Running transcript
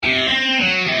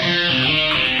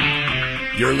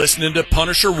You're listening to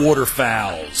Punisher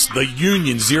Waterfowls, the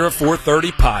Union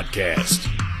 0430 podcast.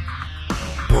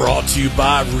 Brought to you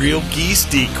by Real Geese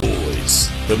Decoys,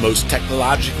 the most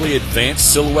technologically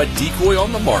advanced silhouette decoy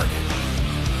on the market.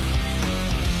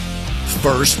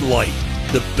 First Light,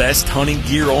 the best hunting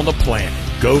gear on the planet.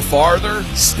 Go farther,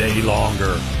 stay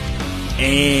longer.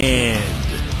 And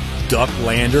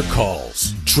Ducklander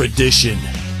Calls, tradition,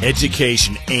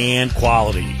 education, and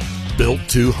quality. Built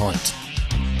to hunt.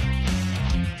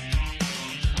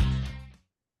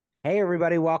 Hey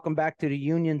everybody, welcome back to the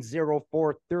Union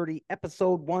 0430,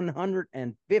 episode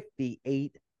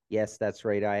 158. Yes, that's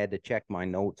right. I had to check my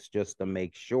notes just to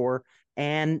make sure.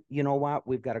 And you know what?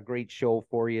 We've got a great show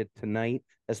for you tonight,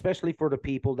 especially for the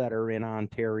people that are in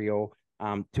Ontario,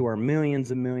 to our millions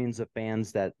and millions of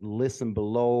fans that listen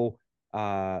below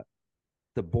the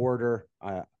border.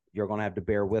 You're going to have to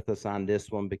bear with us on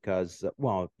this one because,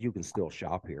 well, you can still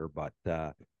shop here, but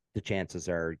the chances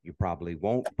are you probably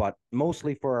won't. But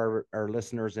mostly for our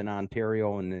listeners in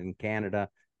Ontario and in Canada,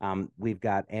 we've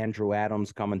got Andrew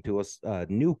Adams coming to us, a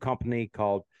new company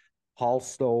called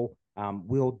Halstow.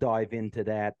 We'll dive into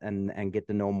that and get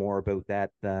to know more about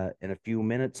that in a few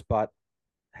minutes. But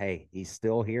hey, he's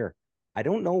still here. I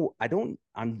don't know.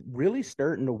 I'm really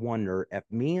starting to wonder if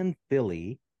me and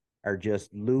Philly are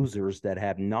just losers that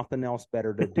have nothing else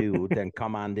better to do than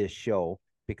come on this show,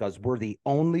 because we're the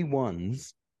only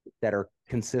ones that are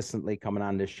consistently coming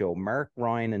on this show. Mark,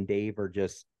 Ryan, and Dave are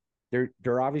just,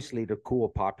 they're obviously the cool,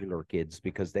 popular kids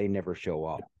because they never show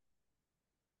up.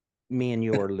 Me and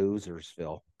you are losers,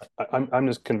 Phil. I'm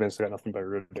just convinced I got nothing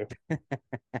better to do.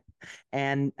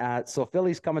 And so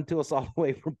Philly's coming to us all the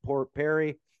way from Port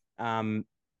Perry,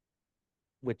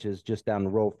 which is just down the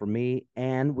road for me.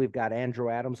 And we've got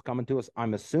Andrew Adams coming to us,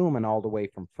 I'm assuming, all the way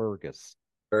from Fergus.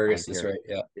 Fergus, Ontario. that's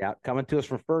right, yeah. Yeah, coming to us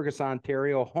from Fergus,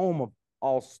 Ontario, home of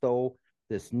Halstow,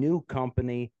 this new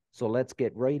company. So let's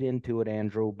get right into it,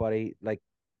 Andrew, buddy. Like,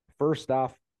 first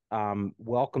off,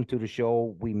 welcome to the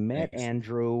show. We met Thanks.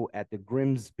 Andrew at the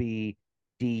Grimsby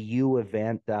DU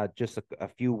event just a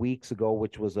few weeks ago,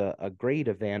 which was a great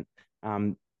event.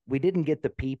 We didn't get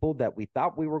the people that we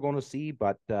thought we were going to see,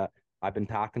 but I've been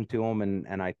talking to them,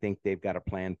 and I think they've got a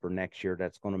plan for next year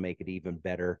that's going to make it even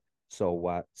better.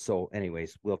 So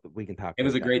anyways, we can talk. It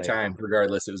was a great later. time.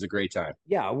 Regardless, it was a great time.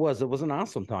 Yeah, it was. It was an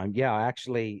awesome time. Yeah,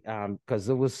 actually, because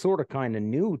it was sort of kind of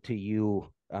new to you,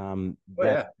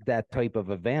 that type of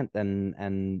event,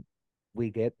 and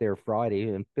we get there Friday,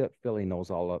 and Philly knows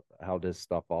all of how this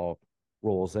stuff all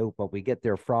rolls out. But we get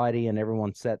there Friday, and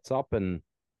everyone sets up, and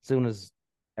as soon as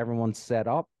everyone's set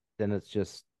up, then it's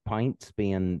just pints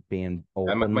being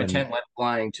open. My tent went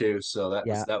flying too, so that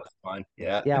was fun.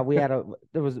 Yeah. Yeah, we had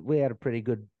a pretty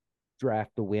good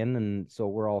draft to win, and so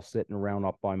we're all sitting around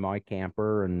up by my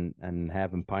camper and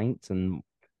having pints and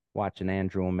watching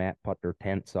Andrew and Matt put their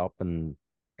tents up and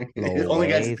blow Only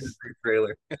guys in away. the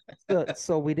trailer.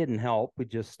 So we didn't help. We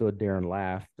just stood there and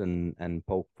laughed and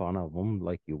poked fun of them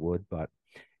like you would. But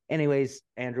anyways,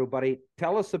 Andrew, buddy,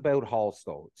 tell us about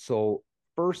Halstow. So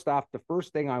first off, the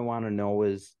first thing I want to know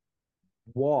is,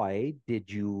 why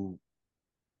did you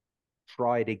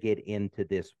try to get into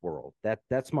this world?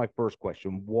 That's my first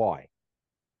question. Why?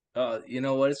 You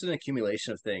know what? It's an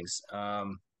accumulation of things. I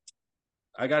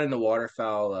got into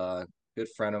waterfowl. A good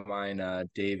friend of mine,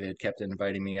 David, kept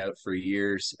inviting me out for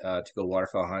years to go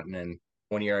waterfowl hunting. And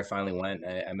one year I finally went.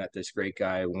 I met this great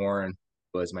guy, Warren,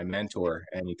 who was my mentor,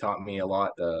 and he taught me a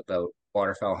lot about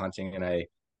waterfowl hunting, and I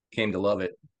came to love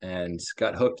it and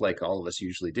got hooked like all of us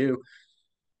usually do.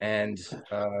 And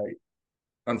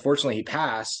unfortunately, he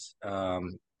passed.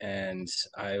 And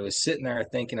I was sitting there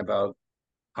thinking about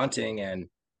hunting, and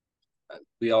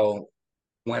we all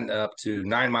went up to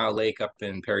 9 Mile Lake up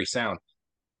in Perry Sound.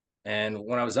 And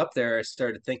when I was up there, I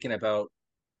started thinking about,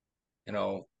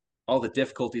 all the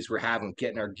difficulties we're having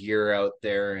getting our gear out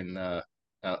there and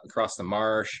across the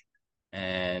marsh,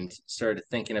 and started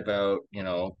thinking about,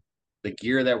 the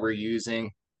gear that we're using.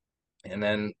 And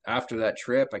then after that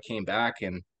trip, I came back,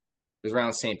 and it was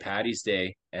around St. Patty's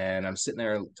Day, and I'm sitting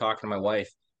there talking to my wife,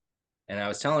 and I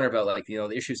was telling her about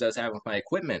the issues I was having with my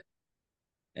equipment.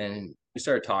 And we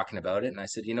started talking about it, and I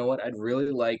said, you know what, I'd really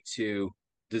like to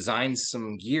design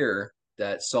some gear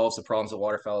that solves the problems that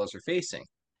waterfowlers are facing.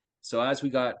 So as we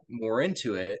got more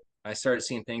into it, I started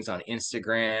seeing things on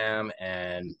Instagram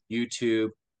and YouTube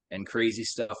and crazy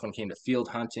stuff when it came to field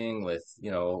hunting with,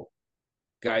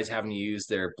 guys having to use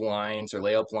their blinds or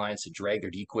layout blinds to drag their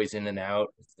decoys in and out.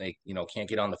 They, can't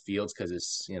get on the fields because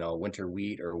it's, winter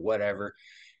wheat or whatever.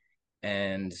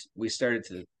 And we started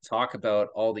to talk about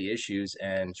all the issues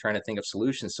and trying to think of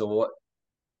solutions. So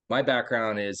my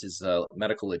background is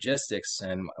medical logistics,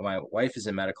 and my wife is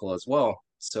in medical as well.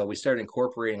 So we started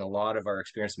incorporating a lot of our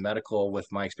experience in medical with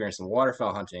my experience in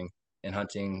waterfowl hunting and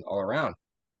hunting all around.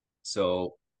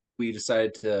 So we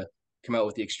decided to come out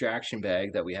with the extraction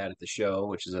bag that we had at the show,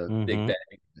 which is a big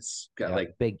bag. It's got like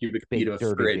big, cubic feet big, of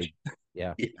dirty, fridge. big,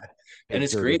 yeah, Yeah. big, And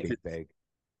it's dirty, great. big bag.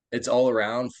 It's all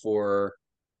around for,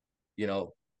 you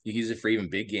know, you use it for even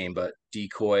big game, but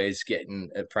decoys, getting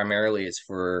primarily it's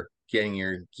for getting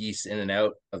your geese in and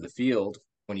out of the field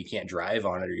when you can't drive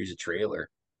on it or use a trailer.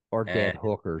 Or And dead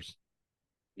hookers.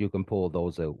 You can pull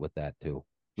those out with that too.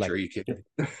 Like sure you could.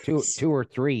 two or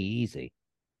three easy.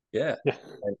 Yeah.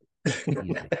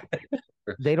 Easy.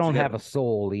 They don't have a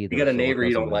soul either. You got a so neighbor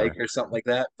you don't matter. like or something like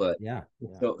that, but yeah.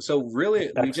 So really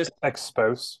we just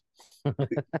expose.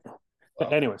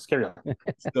 Anyways, carry on.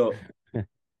 So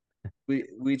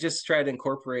we just try to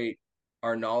incorporate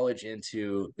our knowledge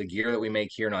into the gear that we make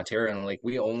here in Ontario, and like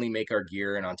we only make our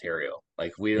gear in Ontario.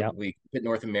 Like we keep it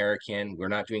North American. We're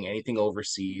not doing anything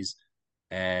overseas,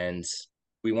 and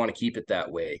we want to keep it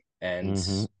that way. And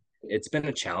it's been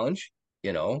a challenge,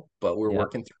 you know, but we're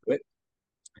working through it,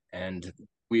 and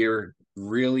we're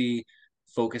really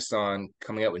focused on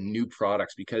coming out with new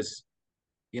products because,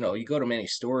 you know, you go to many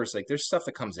stores, like there's stuff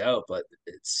that comes out, but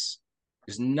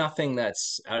there's nothing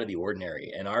that's out of the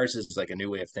ordinary. And ours is like a new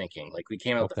way of thinking. Like we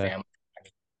came out with the family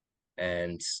pack,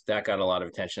 and that got a lot of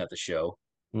attention at the show.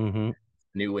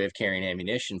 New way of carrying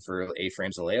ammunition for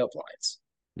A-frames and layout blinds.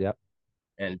 Yep.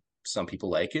 And some people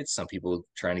like it. Some people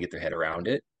trying to get their head around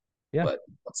it. Yeah. But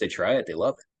once they try it, they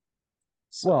love it.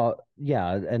 So, well,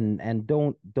 yeah, and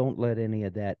don't let any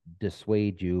of that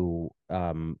dissuade you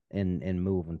in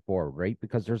moving forward, right?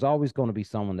 Because there's always going to be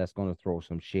someone that's going to throw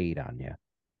some shade on you,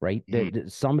 right?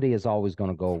 Somebody is always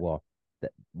going to go, well,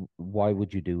 why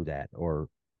would you do that? Or,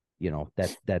 you know,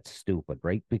 that's stupid,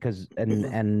 right? Because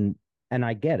and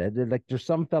I get it. Like there's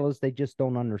some fellas they just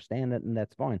don't understand it, and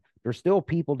that's fine. There's still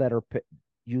people that are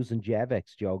using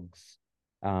Javex jugs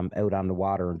out on the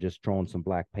water and just throwing some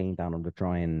black paint on them to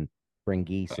try and bring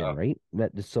geese in, right?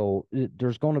 So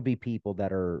there's going to be people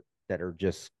that are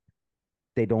just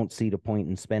they don't see the point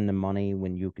in spending money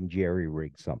when you can jerry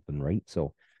rig something, right?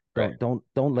 So don't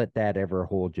let that ever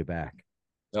hold you back.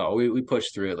 No, we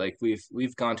push through it. Like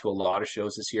we've gone to a lot of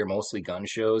shows this year, mostly gun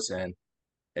shows, and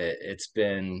it's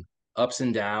been ups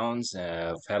and downs.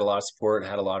 I've had a lot of support,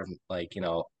 had a lot of like, you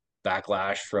know,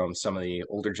 backlash from some of the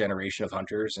older generation of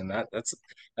hunters, and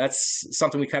that's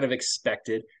something we kind of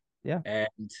expected. Yeah.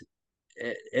 And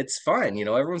it's fine. You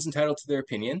know, everyone's entitled to their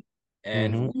opinion.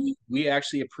 And we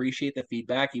actually appreciate the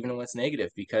feedback, even when it's negative,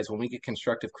 because when we get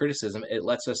constructive criticism, it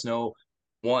lets us know,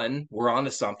 one, we're onto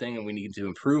something and we need to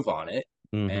improve on it.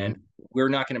 And we're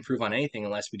not going to improve on anything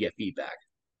unless we get feedback,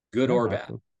 good or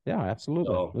bad. Yeah,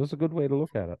 absolutely. So, that's a good way to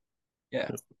look at it.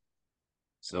 Yeah.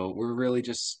 So we're really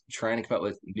just trying to come up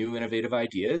with new innovative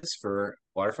ideas for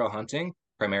waterfowl hunting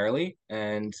primarily,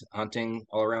 and hunting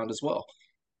all around as well.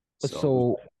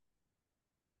 So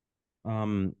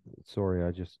sorry,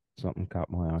 I just something caught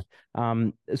my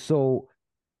eye. So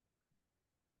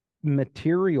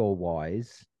material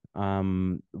wise,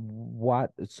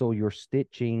 so your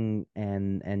stitching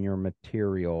and your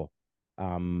material,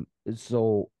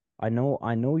 so I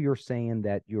know you're saying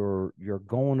that you're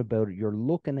going about it, you're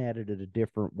looking at it in a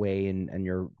different way, and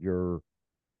you're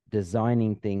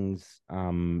designing things,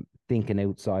 thinking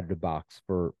outside of the box,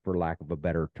 for lack of a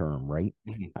better term, right?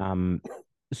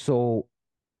 So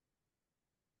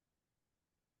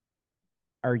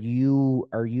are you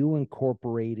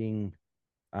incorporating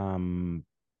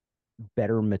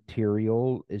better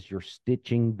material? Is your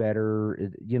stitching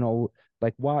better? You know,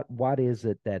 like what is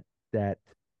it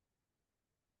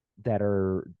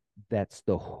that's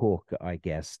the hook, I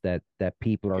guess, that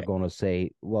people are going to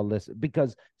say, well, listen,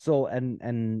 because so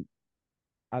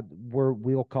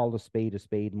we'll call a spade,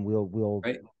 and we'll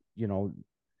you know,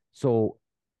 so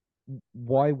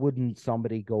why wouldn't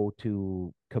somebody go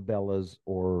to Cabela's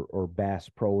or Bass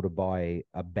Pro to buy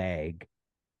a bag,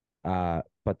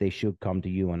 but they should come to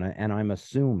you? And I'm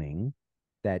assuming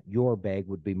that your bag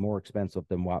would be more expensive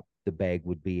than what the bag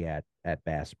would be at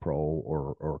Bass Pro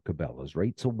or Cabela's,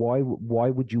 right? So why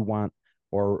would you want,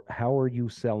 or how are you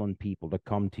selling people to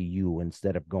come to you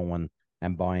instead of going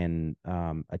and buying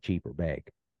a cheaper bag?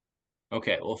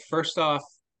 Okay, well, first off,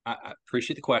 I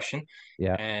appreciate the question.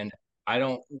 Yeah. And I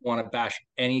don't want to bash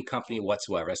any company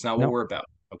whatsoever. That's not what we're about.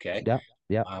 Okay.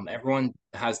 Yeah. Everyone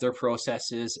has their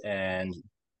processes, and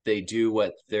they do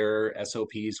what their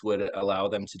SOPs would allow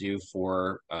them to do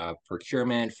for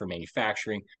procurement, for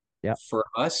manufacturing. Yeah. For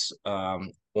us,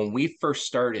 when we first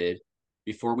started,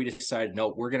 before we decided,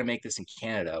 no, we're going to make this in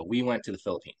Canada, we went to the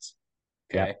Philippines.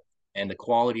 Yeah. Okay. And the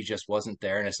quality just wasn't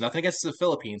there. And it's nothing against the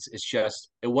Philippines. It's just,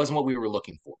 it wasn't what we were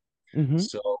looking for. Mm-hmm.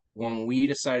 So when we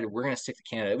decided we're going to stick to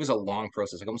Canada, it was a long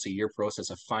process, like almost a year process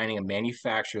of finding a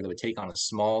manufacturer that would take on a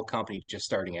small company just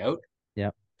starting out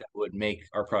Yeah. that would make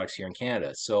our products here in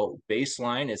Canada. So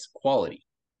baseline is quality.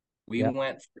 We Yeah.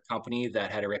 went for a company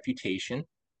that had a reputation,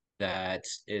 that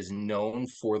is known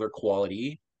for their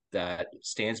quality, that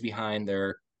stands behind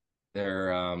their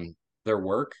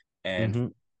work, and Mm-hmm.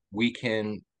 we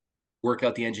can work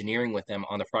out the engineering with them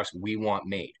on the products we want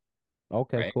made,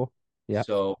 Okay, right? cool. Yeah.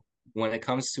 So when it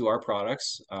comes to our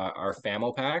products, our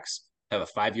FAMO packs have a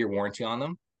 5-year warranty on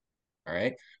them. All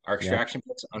right. Our Yeah. extraction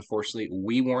books, unfortunately,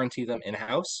 we warranty them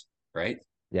in-house, right?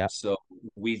 Yeah. So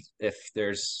if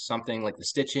there's something like the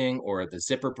stitching or the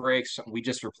zipper breaks, we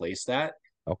just replace that.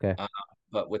 Okay.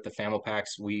 But with the FAMO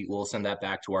packs, we will send that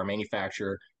back to our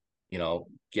manufacturer,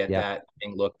 get Yeah. that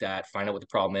thing looked at, find out what the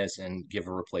problem is, and give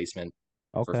a replacement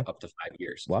for Okay. up to 5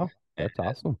 years. Wow, And that's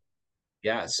awesome.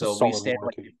 yeah, It's a so we solid stand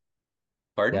like, warranty.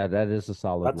 pardon? Yeah, that is a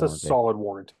solid That's a warranty. solid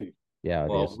warranty. Yeah, it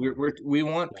Well, is. we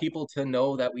want Yeah. people to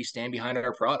know that we stand behind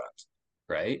our product,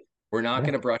 right? We're not Yeah.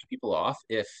 going to brush people off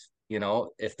if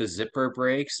the zipper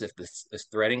breaks, if the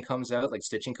threading comes out, like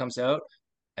stitching comes out,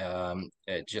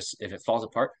 if it falls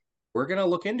apart, we're going to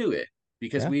look into it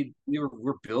because Yeah.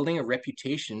 we're building a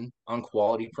reputation on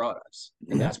quality products,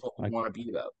 and Yeah. that's what we want to be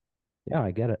about. Yeah,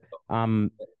 I get it.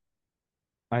 And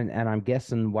I'm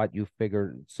guessing what you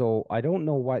figured. So I don't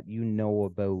know what you know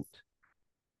about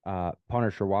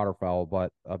Punisher waterfowl,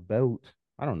 but about,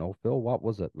 I don't know, Phil, what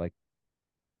was it, like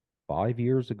 5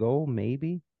 years ago,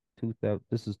 maybe? 2000,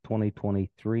 this is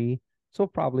 2023. So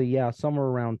probably, yeah, somewhere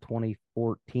around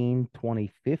 2014,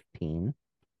 2015.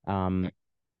 Um,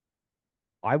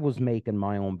 I was making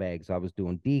my own bags. I was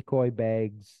doing decoy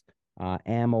bags,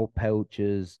 ammo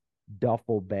pouches,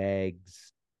 duffel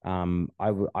bags.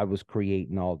 I was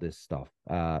creating all this stuff.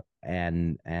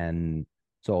 And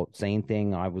so same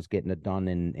thing. I was getting it done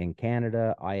in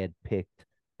Canada. I had picked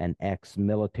an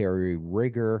ex-military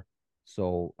rigger,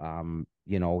 so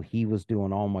he was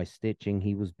doing all my stitching.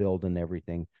 He was building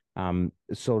everything.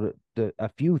 So the a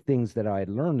few things that I had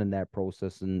learned in that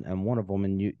process, and one of them,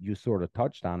 and you sort of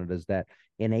touched on it, is that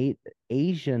in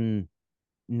Asian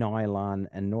nylon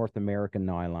and North American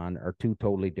nylon are two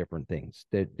totally different things.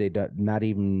 They not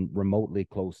even remotely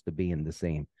close to being the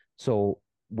same. So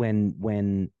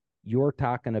when you're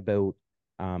talking about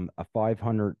a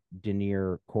 500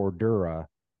 denier Cordura,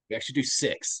 We actually do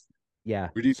 6. yeah.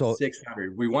 We do So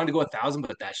 600. We wanted to go 1,000,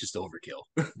 but that's just overkill.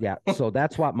 yeah, so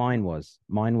that's what mine was.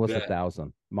 Mine was Yeah,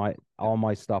 1,000. All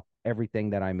my stuff,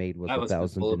 everything that I made was that a was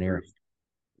thousand denier. bulletproof.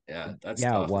 Yeah, that's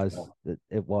Yeah, it tough. was.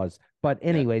 It was. But Yeah.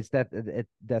 anyways,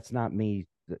 that's not me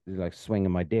like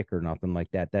swinging my dick or nothing like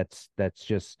that. That's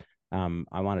just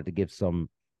I wanted to give some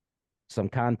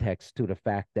context to the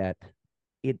fact that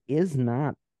it is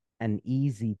not an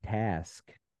easy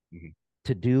task Mhm.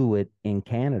 to do it in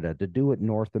Canada, to do it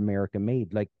North America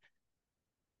made. Like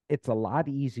it's a lot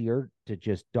easier to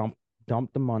just dump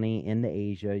the money into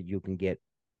Asia. You can get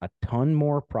a ton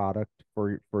more product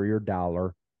for your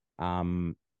dollar.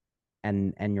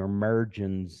 And your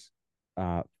margins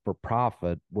for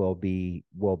profit will be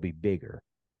bigger.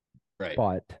 Right.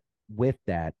 But with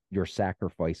that, you're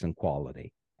sacrificing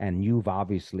quality. And you've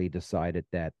obviously decided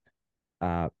that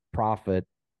profit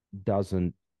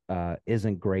doesn't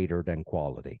isn't greater than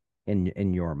quality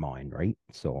in your mind, right?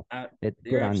 So it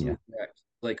You're good on you. absolutely correct.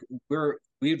 Like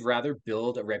we'd rather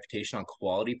build a reputation on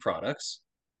quality products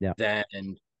Yeah. than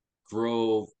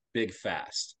grow big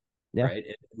fast, Yeah. right?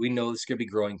 We know this could be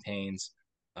growing pains.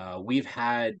 We've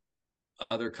had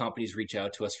other companies reach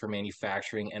out to us for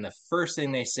manufacturing, and the first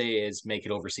thing they say is make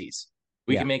it overseas.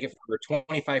 We Yeah. can make it for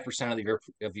 25%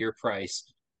 of your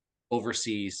price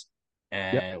overseas,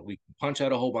 Yep. and we can punch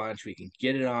out a whole bunch. We can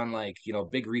get it on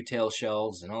big retail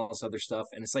shelves and all this other stuff.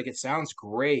 And it's like it sounds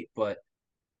great, but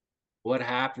what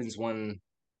happens when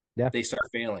Yeah. they start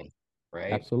failing,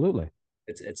 right? Absolutely.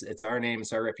 It's our name,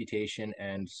 it's our reputation,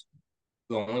 and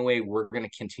the only way we're going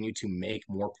to continue to make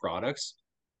more products,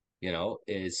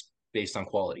 is based on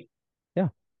quality. Yeah.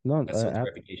 No, That's what the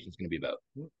reputation is going to be about.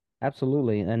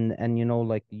 absolutely. And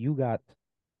like you got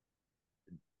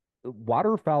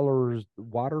waterfowl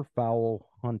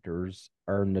hunters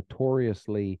are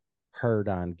notoriously hard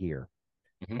on gear.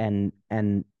 Mhm.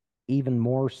 And even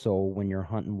more so when you're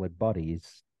hunting with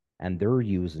buddies and they're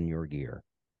using your gear.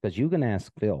 Because you can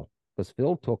ask Phil, because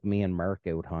Phil took me and Mark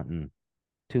out hunting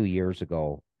 2 years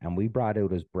ago, and we brought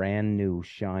out his brand new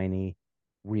shiny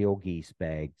real geese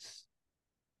bags.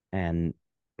 And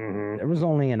Mm-hmm. There was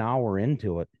only an hour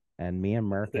into it, and me and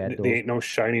Mark had They those. ain't no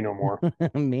shiny no more.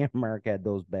 Me and Mark had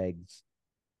those bags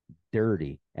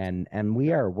dirty, and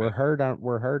we're hard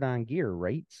on gear,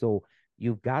 right? So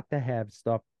you've got to have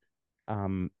stuff.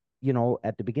 Um,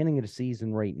 at the beginning of the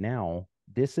season right now,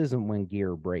 this isn't when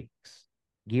gear breaks.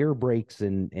 Gear breaks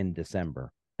in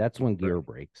December. That's when Right. gear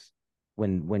breaks.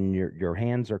 When your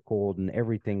hands are cold and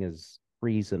everything is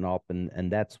freezing up,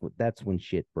 and that's when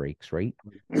shit breaks, right?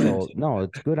 So no,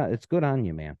 it's good on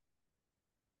you, man.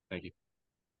 Thank you.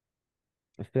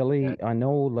 Yeah. Philly, I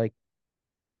know, like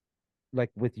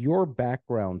with your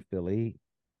background, Philly,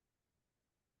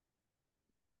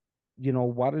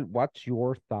 what's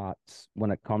your thoughts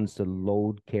when it comes to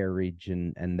load carriage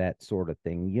and that sort of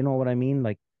thing? You know what I mean?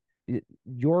 Like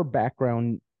your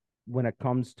background when it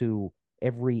comes to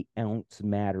every ounce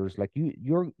matters. Like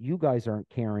you guys aren't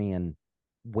carrying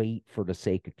weight for the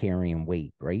sake of carrying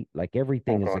weight, right? Like Oh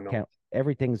God, no.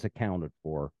 everything's accounted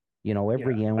for. Yeah,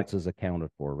 Every ounce is accounted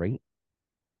for, right?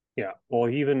 yeah. Well,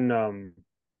 even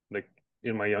like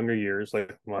in my younger years,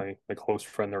 like my close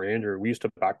friend there, Andrew, we used to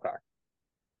backpack.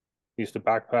 We used to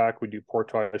backpack. We do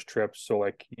portage trips. So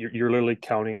like you're literally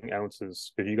counting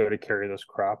ounces because you got to carry this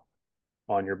crap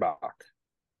on your back.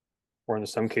 Or in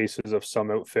some cases of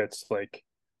some outfits, like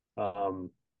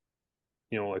um,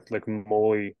 like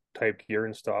moly type gear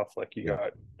and stuff, like you Yeah.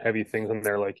 got heavy things in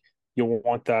there. Like you'll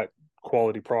want that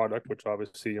quality product, which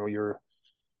obviously you're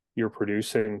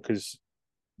producing because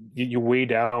you weigh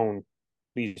down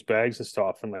these bags and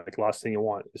stuff, and like last thing you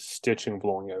want is stitching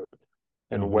blowing out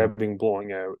and Mm-hmm. webbing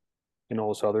blowing out and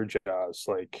all this other jazz.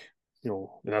 Like and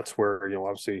that's where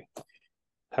obviously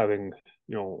having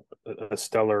a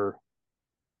stellar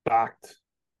backed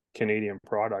Canadian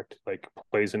product like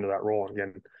plays into that role.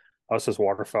 Again, us as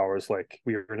waterfowlers, like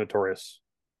we are notorious,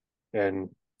 and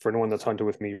for anyone that's hunted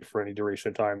with me for any duration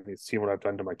of time, they've seen what I've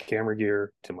done to my camera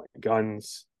gear, to my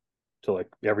guns, to like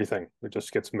everything. It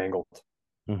just gets mangled.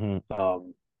 Mm-hmm.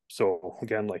 So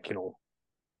again, like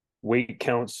weight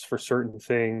counts for certain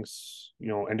things,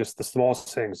 and just the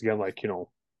smallest things. Again, like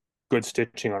good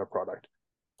stitching on a product,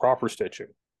 proper stitching,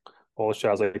 all this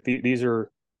jazz. Like these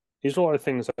are a lot of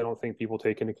things I don't think people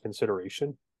take into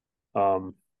consideration.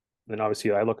 Um, then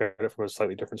obviously I look at it from a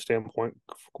slightly different standpoint.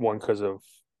 One, because of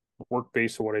work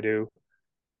base of what I do,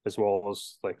 as well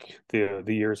as like the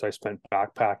years I spent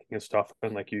backpacking and stuff,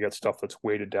 and like you get stuff that's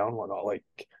weighted down, whatnot. Like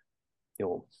you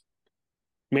know,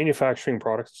 manufacturing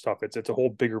products and stuff. It's a whole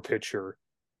bigger picture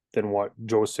than what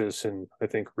Joseph and I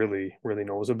think really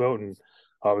knows about. And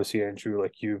obviously, Andrew,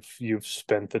 like you've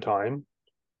spent the time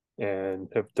and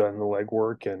have done the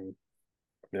legwork, and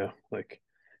yeah, like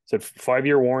said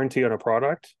 5-year warranty on a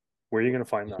product. Where are you going to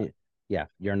find that? Yeah,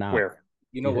 you're not. Where?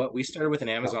 You know You, what? We started with an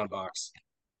No. Amazon box.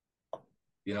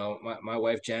 My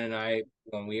wife Jen and I,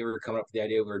 when we were coming up with the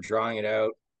idea, we were drawing it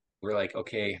out. We're like,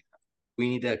 okay, we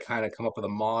need to kind of come up with a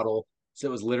model. So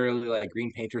it was literally like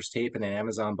green painter's tape in an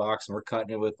Amazon box, and we're cutting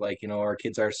it with like, our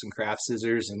kids' arts and craft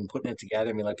scissors and putting it together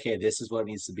and be like, okay, this is what it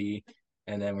needs to be.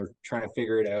 And then we're trying to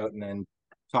figure it out and then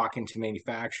talking to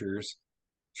manufacturers,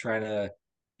 trying to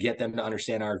get them to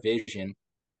understand our vision.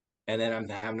 And then I'm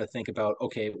having to think about,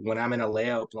 okay, when I'm in a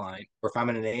layout blind or if I'm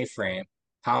in an A-frame,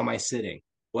 how am I sitting?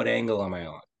 What angle am I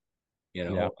on?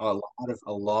 yeah, A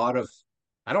lot of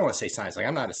I don't want to say science, like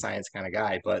I'm not a science kind of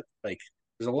guy, but like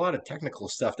there's a lot of technical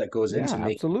stuff that goes yeah, into making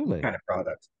any absolutely. kind of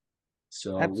product.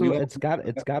 So we Absolutely. went,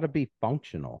 It's got to be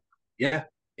functional. yeah,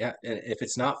 yeah. And if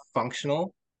it's not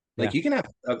functional, Yeah. like you can have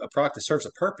a product that serves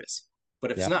a purpose,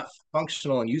 but if it's Yeah. not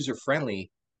functional and user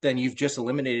friendly, then you've just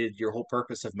eliminated your whole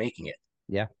purpose of making it.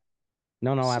 Yeah.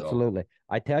 No, So absolutely.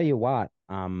 I tell you what,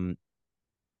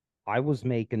 I was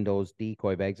making those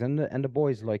decoy bags, and the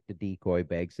boys liked the decoy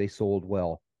bags. They sold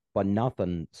well, but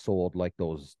nothing sold like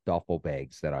those duffel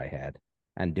bags that I had.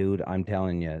 And dude, I'm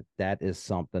telling you, that is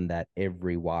something that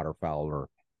every waterfowler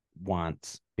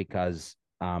wants, because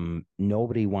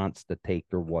nobody wants to take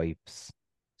their wife's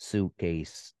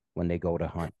suitcase when they go to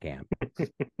hunt camp.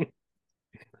 gotcha.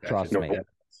 Trust me. No. Yeah,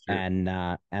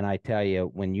 sure. And I tell you,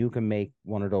 when you can make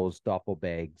one of those duffel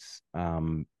bags,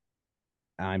 I'm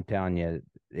telling you,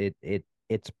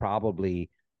 it's probably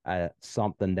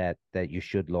something that you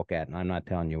should look at. And I'm not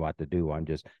telling you what to do.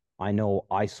 I know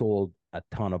I sold a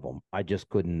ton of them.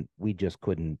 We just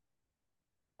couldn't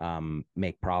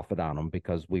make profit on them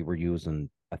because we were using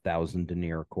 1,000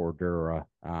 denier cordura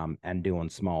and doing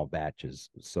small batches.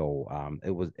 So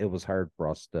it was hard for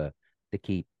us to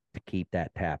keep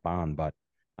that tap on. But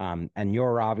and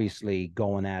you're obviously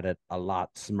going at it a lot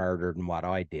smarter than what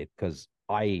I did, because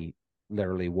I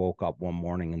literally woke up one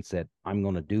morning and said, I'm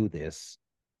going to do this.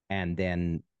 And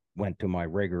then went to my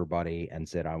rigger buddy and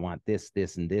said, I want this,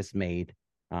 this, and this made.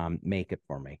 Make it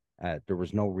for me. There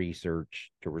was no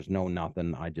research. There was no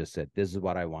nothing. I just said, this is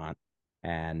what I want.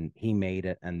 And he made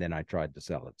it. And then I tried to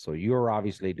sell it. So you're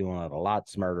obviously doing it a lot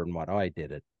smarter than what I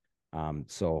did it.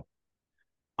 So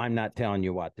I'm not telling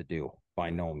you what to do by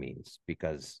no means,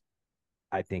 because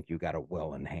I think you got it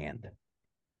well in hand.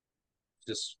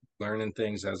 Just learning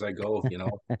things as I go,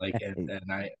 like, and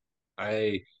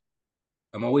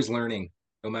I'm always learning,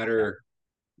 no matter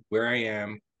where I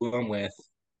am, who I'm with.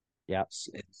 Yeah.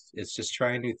 It's just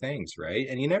trying new things, right?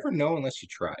 And you never know unless you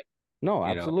try. No,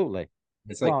 You know, absolutely.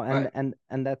 it's like, Well,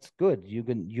 and that's good. You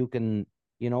can,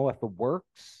 if it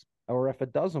works or if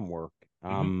it doesn't work,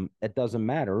 it doesn't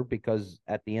matter, because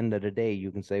at the end of the day,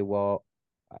 you can say, well,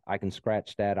 I can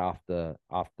scratch that off the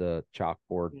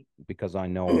chalkboard, because I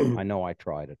know I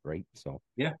tried it, right? So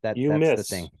yeah, that's the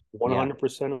thing.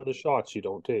 100% of the shots you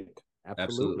don't take.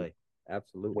 Absolutely.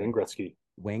 Absolutely.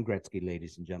 Wayne Gretzky,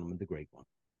 ladies and gentlemen, the great one.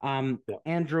 Yeah.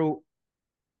 Andrew,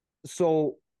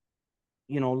 so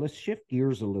let's shift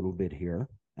gears a little bit here,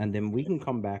 and then we can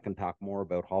come back and talk more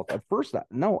about Halstow. First,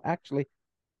 no, actually,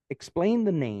 explain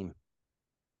the name.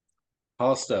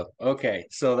 Halstow. Okay,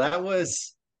 so that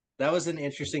was an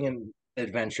interesting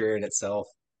adventure in itself.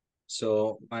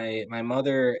 So my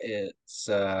mother is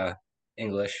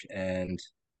English, and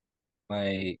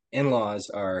my in-laws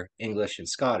are English and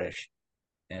Scottish,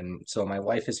 and so my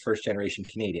wife is first generation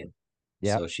Canadian.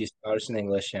 Yeah. So she's Scottish and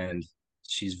English, and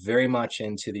she's very much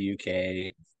into the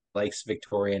UK, likes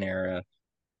Victorian era,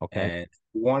 Okay. and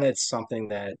wanted something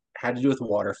that had to do with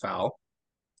waterfowl,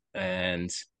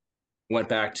 and went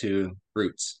back to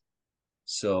roots.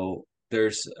 So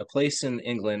there's a place in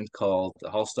England called the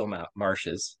Halstow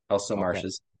Marshes,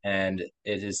 and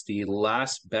it is the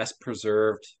last best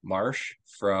preserved marsh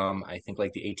from, I think,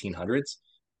 like the 1800s,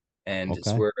 and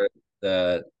it's where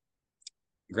the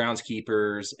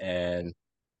groundskeepers and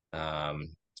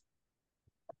um,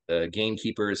 the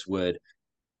gamekeepers would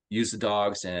use the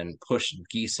dogs and push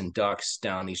geese and ducks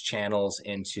down these channels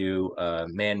into a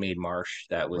man-made marsh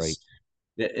that was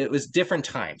Right. it was different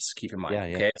times, keep in mind. Yeah,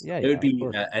 yeah. Okay. Yeah, it would of be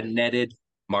course. a netted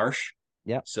marsh.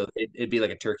 Yeah. So it'd be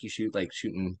like a turkey shoot, like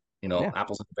shooting, Yeah.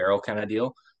 apples in a barrel kind of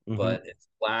deal. Mhm. But it's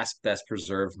last best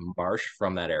preserved marsh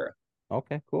from that era.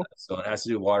 Okay, cool. So it has to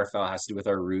do with waterfowl, has to do with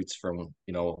our roots from,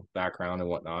 background and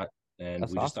whatnot. And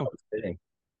That's we just awesome. thought it was fitting.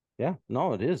 Yeah,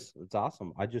 no, it is. It's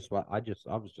awesome. I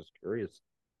was just curious.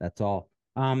 That's all.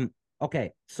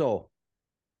 Okay, so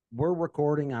we're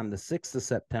recording on the 6th of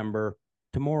September.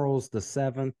 Tomorrow's the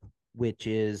 7th, which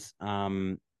is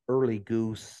early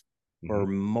goose for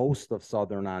most of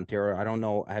southern Ontario. I don't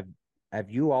know. Have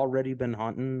you already been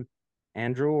hunting,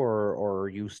 Andrew, or are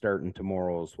you starting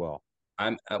tomorrow as well?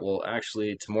 Well,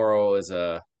 actually, tomorrow is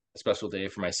a special day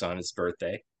for my son's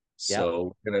birthday.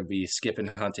 So we're going to be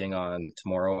skipping hunting on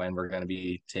tomorrow, and we're going to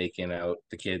be taking out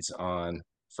the kids on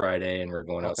Friday, and we're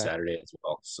going out Saturday as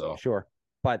well. So sure.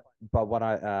 But what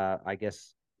I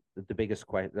guess the biggest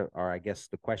question, or I guess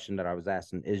the question that I was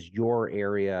asking, is your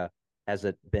area, has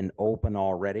it been open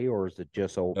already, or is it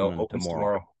just opening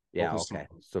tomorrow? Yeah, Opens okay.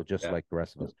 tomorrow. So just like the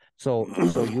rest of us. So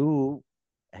you,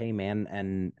 hey man,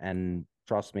 and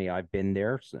trust me, I've been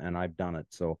there and I've done it.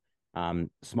 So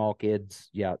small kids,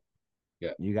 yeah,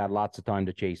 you got lots of time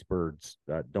to chase birds.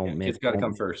 Don't miss. Kids got to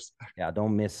come first. Yeah,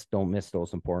 don't miss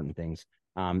those important things.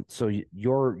 So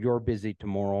you're busy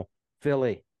tomorrow.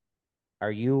 Philly,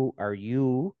 are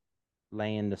you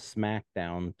laying the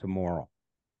smackdown tomorrow?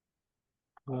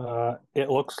 It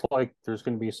looks like there's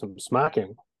going to be some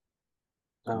smacking.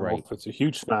 I don't know if it's a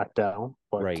huge smackdown,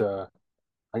 but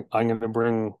I'm going to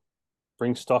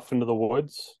bring stuff into the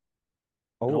woods.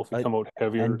 Oh, if we come out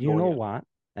heavier. And you know what?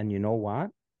 And you know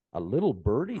what? A little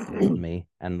birdie told me,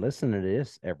 and listen to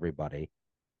this, everybody.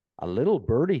 A little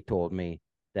birdie told me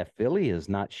that Philly is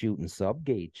not shooting sub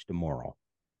gauge tomorrow.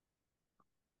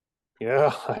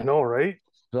 Yeah, I know, right?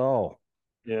 So,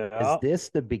 yeah, is this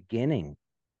the beginning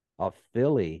of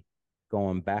Philly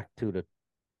going back to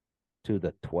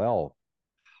the 12?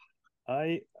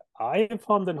 I have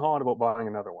hummed and hawed about buying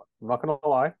another one. I'm not gonna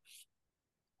lie.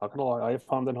 I have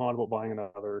hummed and hawed about buying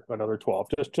another 12,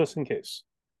 just in case.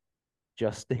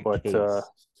 Just in case.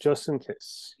 Just in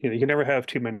case. You can never have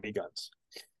too many guns.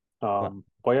 But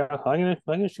yeah, I'm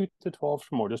gonna shoot the 12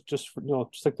 for more, just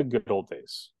like the good old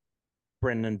days.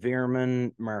 Brendan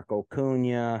Veerman, Marco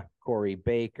Cunha, Corey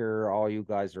Baker, all you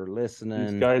guys are listening.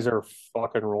 These guys are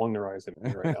fucking rolling their eyes at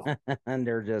me right now. And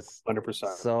they're just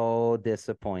 100% so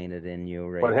disappointed in you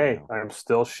right now. But hey, I'm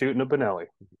still shooting a Benelli.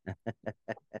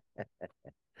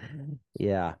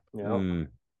 Yeah. I'm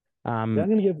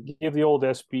gonna give the old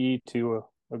SB to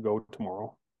a go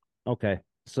tomorrow. Okay.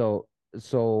 So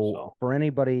for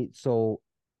anybody, so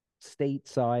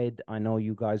stateside, I know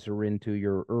you guys are into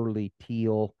your early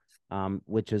teal,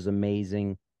 which is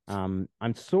amazing. I'm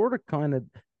sort of kind of,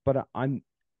 but I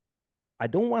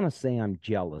don't want to say I'm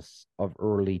jealous of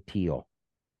early teal.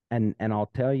 And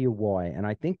I'll tell you why. And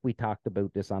I think we talked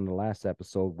about this on the last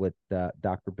episode with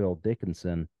Dr. Bill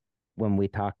Dickinson when we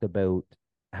talked about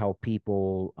how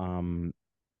people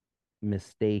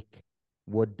mistake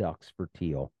wood ducks for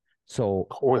teal. So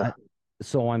Oh yeah.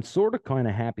 so I'm sort of kind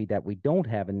of happy that we don't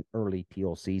have an early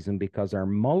teal season because our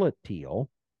mullet teal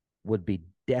would be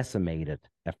decimated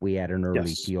if we had an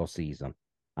early Yes. teal season.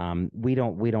 We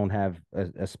don't have,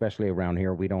 especially around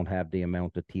here, we don't have the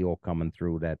amount of teal coming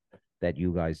through that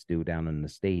you guys do down in the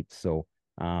States. So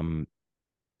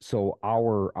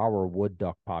our wood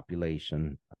duck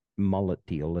population, mullet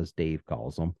teal, as Dave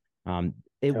calls them,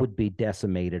 it Yep. would be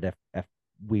decimated if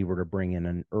we were to bring in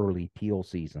an early teal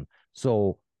season.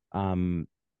 So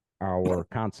our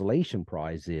consolation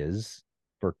prize is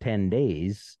for 10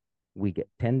 days, we get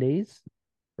 10 days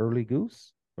early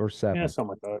goose or Yeah, 7.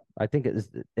 something like that. I think it is,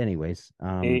 anyways. Yeah,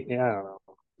 I don't know.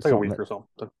 It's like a Something week like, or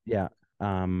something. yeah.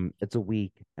 It's a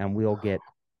week and we'll get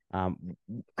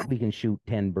we can shoot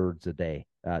 10 birds a day,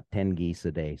 10 geese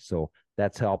a day. So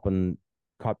that's helping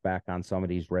cut back on some of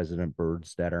these resident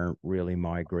birds that aren't really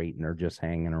migrating or just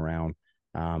hanging around.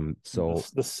 So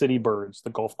The city birds, the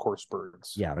golf course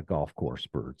birds. yeah, the golf course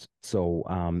birds. So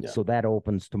Yeah. so that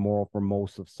opens tomorrow for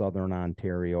most of southern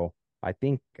Ontario. I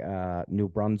think New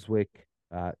Brunswick,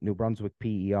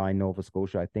 PEI, Nova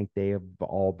Scotia, I think they have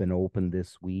all been open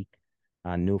this week.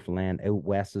 Newfoundland out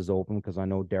west is open because I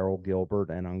know Daryl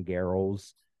Gilbert and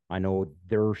Ungaros. I know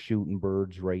they're shooting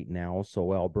birds right now.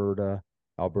 So Alberta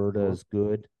Mhm. is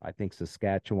good. I think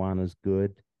Saskatchewan is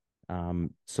good.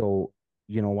 So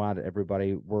you know what,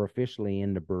 everybody, we're officially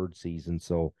into bird season.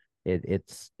 So Well,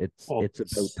 it's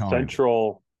about time.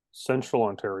 Central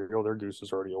Ontario, their goose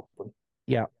is already open.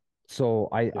 Yeah. So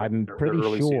Yeah, their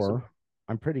early season.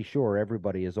 I'm pretty sure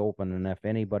everybody is open. And if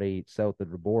anybody south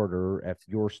of the border, if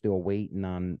you're still waiting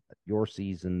on your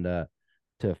season to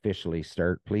officially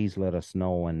start, please let us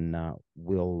know and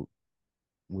we'll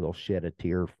shed a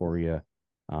tear for you.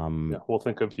 Yeah, we'll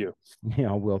think of you.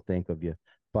 We'll think of you.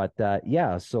 But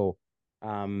yeah,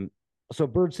 um so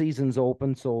bird season's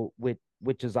open, so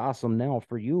which is awesome now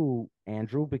for you,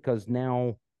 Andrew, because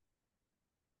now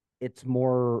it's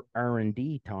more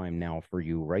R&D time now for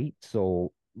you, right?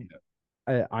 So Yeah.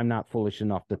 I'm not foolish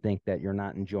enough to think that you're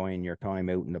not enjoying your time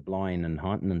out in the blind and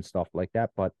hunting and stuff like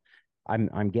that, but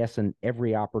I'm guessing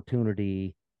every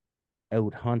opportunity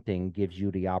out hunting gives you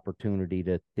the opportunity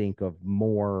to think of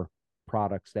more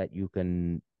products that you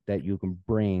can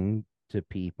bring to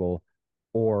people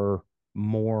or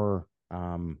more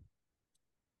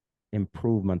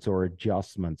improvements or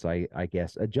adjustments. I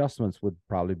guess adjustments would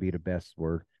probably be the best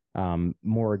word.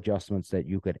 More adjustments that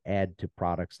you could add to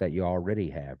products that you already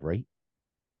have, right?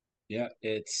 Yeah,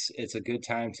 it's a good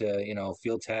time to,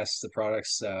 field test the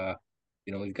products.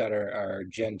 We've got our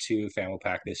Gen 2 family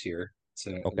pack this year.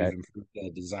 So Okay. we've improved the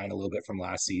design a little bit from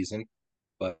last season,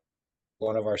 but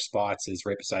one of our spots is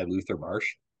right beside Luther Marsh.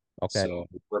 Okay. So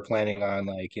we're planning on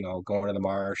going to the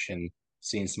marsh and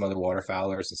seeing some other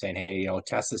waterfowlers and saying, hey,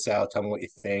 test this out, tell me what you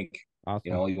think.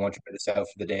 Awesome. You want to try this out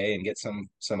for the day and get some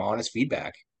honest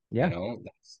feedback. Yeah.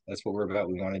 That's what we're about.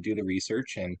 We want to do the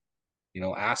research and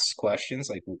ask questions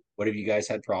like, what have you guys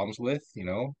had problems with,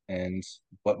 and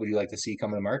what would you like to see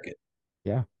come to the market?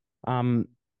 Yeah. Um,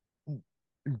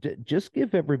 just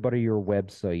give everybody your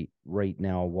website right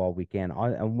now while we can.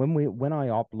 And when I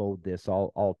upload this,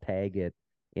 I'll tag it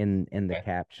in the Okay.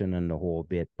 caption and the whole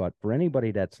bit. But for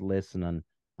anybody that's listening,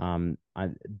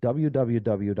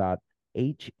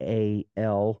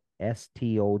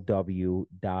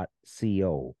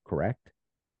 www.halstow.co, correct?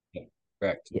 Yeah,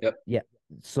 correct. Yeah, Yep. yeah.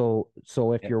 So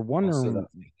if Yep. you're Also wondering that.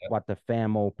 Yep. what the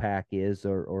famo pack is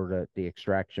or the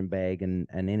extraction bag and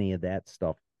any of that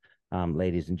stuff,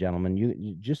 ladies and gentlemen,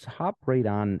 you just hop right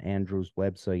on Andrew's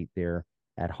website there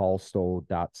at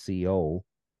halstow.co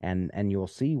and you'll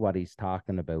see what he's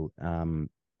talking about. And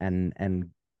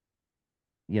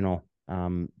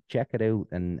check it out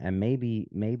and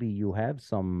maybe you have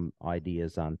some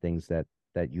ideas on things that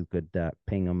you could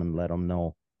ping him and let him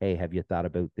know, hey, have you thought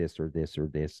about this or this or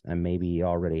this? And maybe he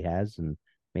already has, and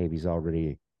maybe he's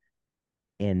already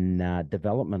in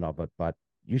development of it, but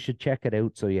you should check it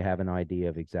out so you have an idea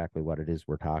of exactly what it is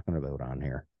we're talking about on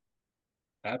here.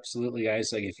 Absolutely, guys.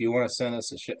 Like if you want to send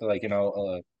us a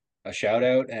shout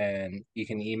out, and you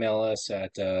can email us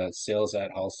at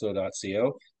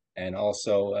sales@halstow.co. And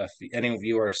also, if any of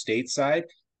you are stateside,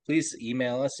 please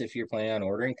email us if you're planning on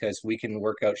ordering, because we can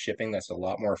work out shipping that's a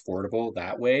lot more affordable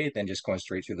that way than just going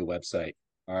straight through the website.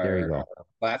 There you Our go.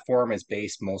 platform is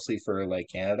based mostly for like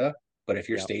Canada, but if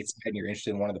you're Yeah. stateside and you're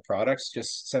interested in one of the products,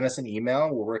 just send us an email.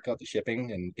 We'll work out the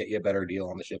shipping and get you a better deal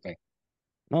on the shipping.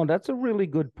 No, that's a really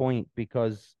good point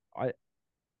because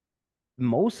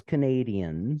most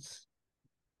Canadians,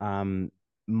 um,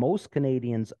 most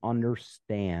Canadians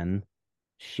understand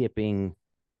shipping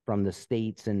from the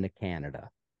States into Canada,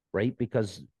 right?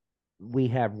 Because we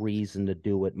have reason to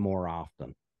do it more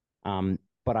often.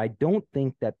 But I don't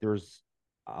think that there's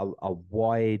a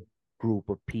wide group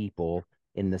of people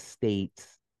in the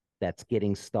States that's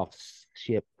getting stuff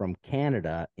shipped from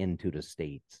Canada into the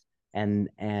States. And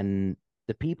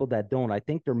the people that don't, I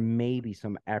think there may be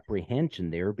some apprehension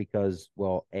there because,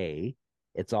 well, A,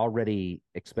 it's already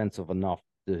expensive enough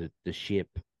to ship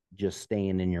just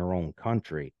staying in your own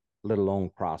country, let alone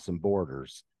crossing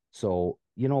borders. So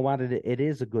you know what? It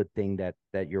is a good thing that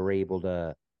you're able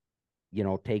to,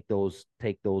 take those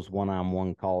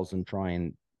one-on-one calls and try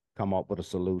and come up with a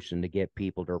solution to get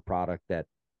people their product that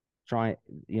try,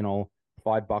 you know,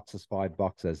 $5 is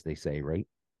 $5, as they say, right?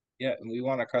 Yeah, and we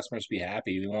want our customers to be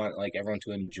happy. We want like everyone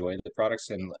to enjoy the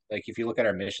products. And like if you look at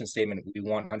our mission statement, we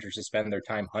want hunters to spend their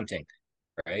time hunting,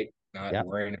 right? Not Yeah.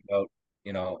 worrying about,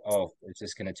 oh, it's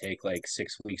just gonna take like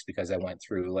 6 weeks because I went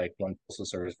through like one postal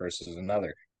service versus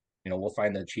another. We'll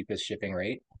find the cheapest shipping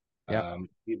rate. Yeah.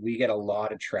 We get a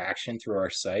lot of traction through our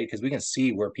site because we can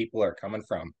see where people are coming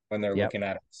from when they're Yep. looking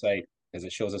at our site, because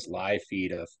it shows us live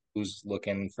feed of who's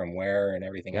looking from where and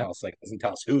everything Yep. else. Like it doesn't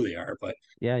tell us who they are, but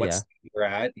Yeah. what Yeah. state we're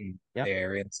at and Yeah. the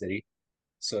area and city.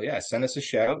 So yeah, send us a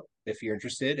shout if you're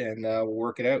interested, and we'll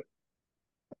work it out.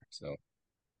 So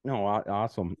No,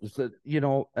 awesome. So,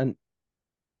 and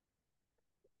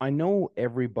I know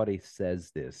everybody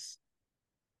says this,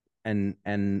 and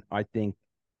I think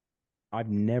I've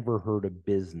never heard a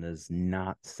business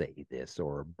not say this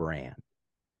or a brand.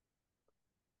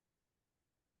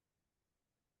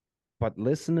 But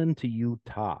listening to you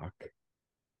talk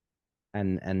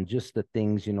and just the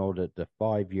things, the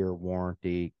 5-year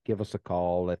warranty, give us a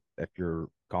call if you're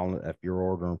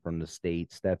ordering from the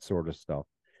States, that sort of stuff.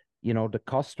 The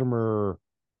customer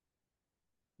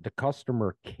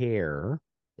care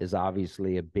is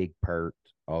obviously a big part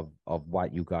of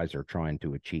what you guys are trying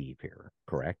to achieve here,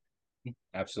 correct?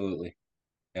 absolutely,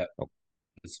 yeah. Oh,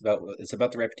 It's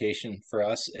about the reputation for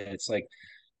us. It's like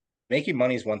making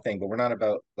money is one thing, but we're not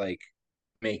about like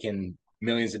making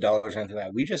millions of dollars or anything like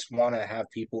that. We just want to have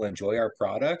people enjoy our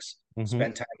products, mm-hmm.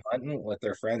 spend time hunting with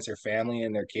their friends, their family,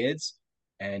 and their kids,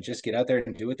 and just get out there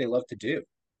and do what they love to do,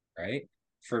 right?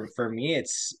 For me,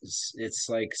 it's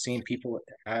like seeing people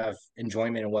have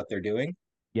enjoyment in what they're doing,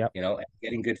 Yep. and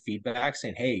getting good feedback,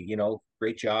 saying, "Hey,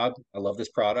 great job. I love this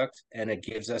product," and it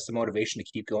gives us the motivation to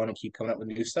keep going and keep coming up with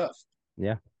new stuff.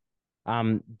 Yeah.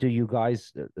 Do you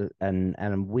guys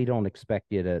and we don't expect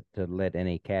you to let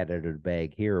any cat out of the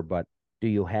bag here, but do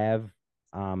you have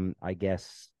I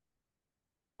guess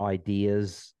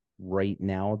ideas right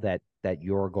now that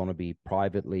you're going to be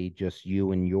privately, just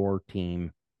you and your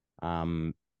team,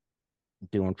 um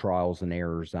doing trials and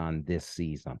errors on this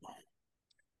season?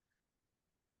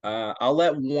 I'll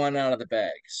let one out of the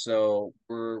bag. So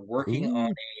we're working on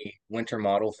Ooh, a winter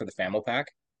model for the Famo Pack.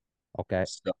 okay.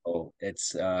 So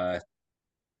it's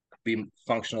be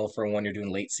functional for when you're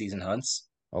doing late season hunts,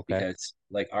 Okay. because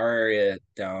like our area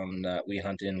down we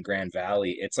hunt in Grand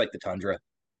Valley, it's like the tundra,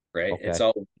 right? It's Okay.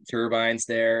 all turbines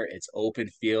there, it's open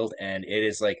field, and it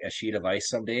is like a sheet of ice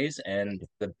some days. And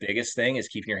the biggest thing is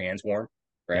keeping your hands warm,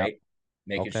 Yep. right?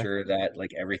 Making Okay. sure that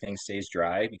like everything stays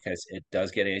dry, because it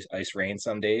does get ice rain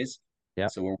some days.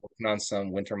 Yep. So we're working on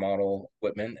some winter model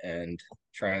equipment and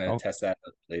trying to Oh, test that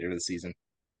later this season.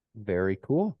 very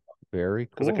cool. Very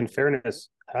Because like in cool. fairness,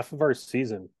 half of our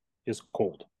season is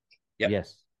cold. Yep,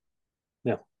 Yes.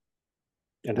 Yeah.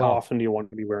 And how Well, often do you want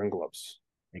to be wearing gloves?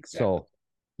 exactly. so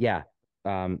yeah.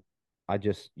 Um,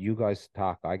 you guys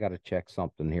talk. I got to check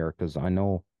something here because I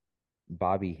know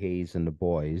Bobby Hayes and the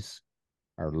boys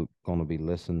are going to be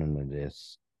listening to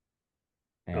this.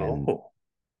 And Oh,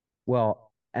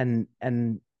 well, and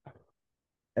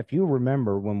if you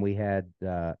remember when we had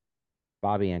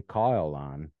Bobby and Kyle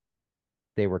on,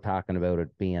 they were talking about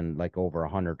it being like over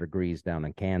 100 degrees down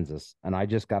in Kansas, and I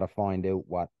just got to find out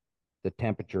what the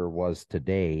temperature was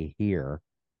today here,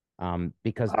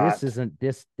 because this hot. isn't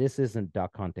this isn't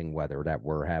duck hunting weather that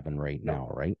we're having right No. now,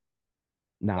 right?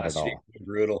 Not at Last few all. been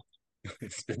brutal.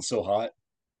 It's been so hot.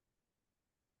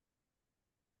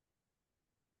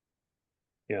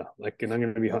 Yeah. Like, and I'm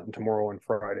going to be hunting tomorrow and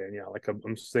Friday. And yeah, like I'm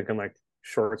just thinking like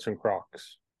shorts and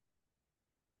Crocs.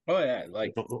 Oh yeah,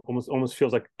 like Almost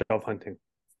feels like dove hunting.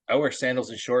 I wear sandals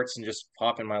and shorts and just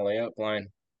pop in my layout blind.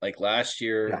 Like last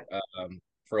year,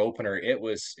 for opener, it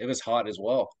was hot as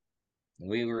well.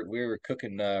 We were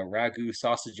cooking ragu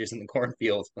sausages in the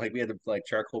cornfield. Like we had the like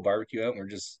charcoal barbecue out, and we're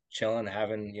just chilling,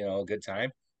 having a good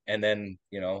time. And then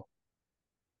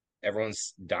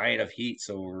everyone's dying of heat,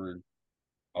 so we're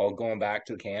all going back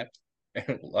to the camp.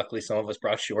 Luckily, some of us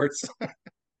brought shorts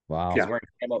Wow. because Yeah. wearing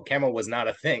camo was not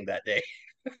a thing that day.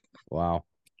 Wow.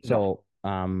 No.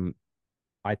 So,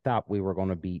 I thought we were going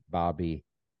to beat Bobby,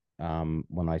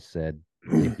 when I said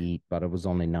the heat, but it's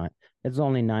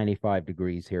only 95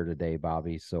 degrees here today,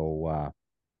 Bobby. So,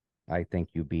 I think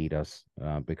you beat us,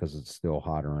 because it's still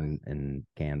hotter in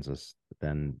Kansas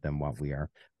than what we are.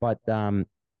 But,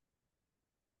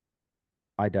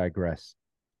 I digress.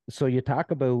 So you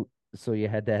talk about, so you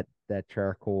had that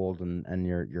charcoal and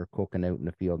you're cooking out in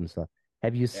the field and stuff.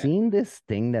 Have you Yeah, seen this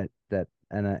thing that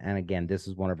and again, this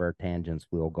is one of our tangents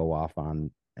we'll go off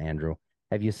on, Andrew.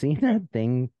 Have you seen that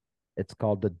thing? It's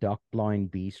called the Duck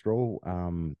Blind Bistro.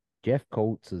 Jeff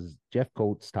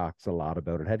Coates talks a lot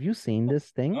about it. Have you seen this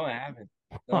thing? no, I haven't.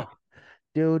 No.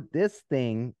 Dude, this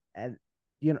thing, and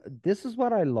this is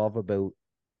what I love about,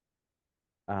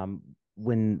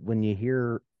 when you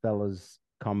hear fellas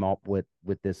come up with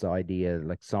this idea,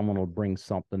 like someone will bring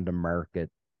something to market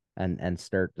and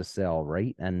start to sell,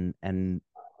 right? And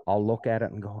I'll look at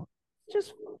it and go,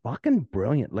 just fucking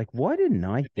brilliant. Like, why didn't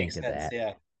I It think makes of sense. that?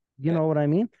 Yeah. You know what I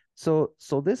mean? So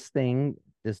this thing,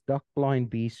 this Duck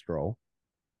Blind Bistro,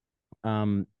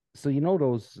 so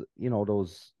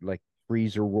those like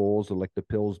freezer rolls or like the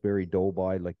Pillsbury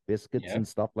Doughboy, like biscuits Yeah. and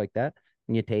stuff like that.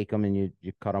 And you take them and you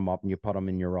cut them up and you put them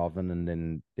in your oven and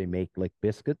then they make like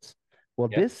biscuits. Well,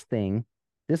 Yeah. this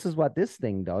is what this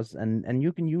thing does, and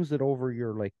you can use it over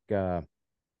your like what's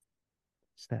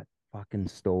that fucking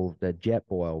stove, that jet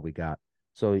boil we got.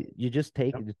 So you just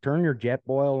Yep. turn your jet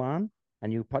boil on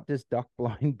and you put this Duck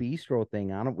Blind Bistro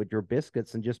thing on it with your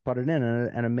biscuits and just put it in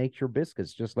and it makes your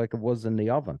biscuits just like it was in the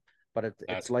oven. But it's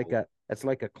That's like cool. it's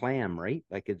like a clam, right?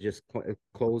 Like it just it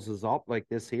closes up like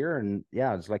this here, and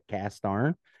yeah, it's like cast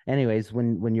iron. Anyways,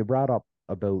 when you brought up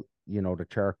about the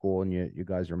charcoal and you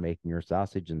guys are making your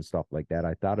sausage and stuff like that,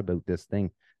 I thought about this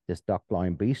thing, this Duck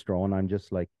Blind Bistro, and I'm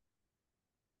just like,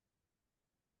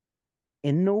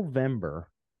 in November,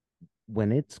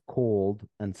 when it's cold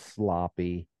and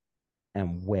sloppy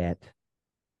and wet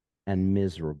and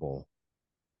miserable,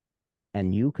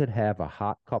 and you could have a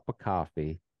hot cup of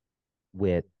coffee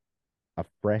with a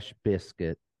fresh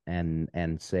biscuit and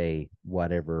say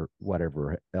whatever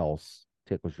else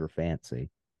tickles your fancy,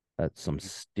 some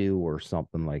stew or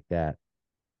something like that.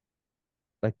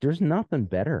 Like there's nothing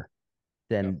better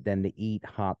Yep. than to eat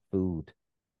hot food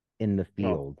in the Oh,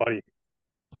 field. buddy,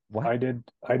 What? I did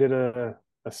a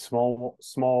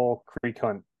small creek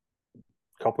hunt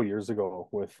a couple years ago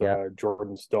with Yeah,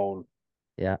 Jordan Stone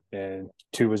yeah, and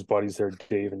two of his buddies there,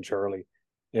 Dave and Charlie.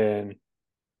 And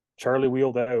Charlie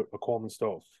wheeled out a Coleman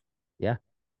stove. yeah.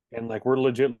 And like we're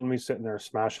legitimately sitting there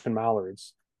smashing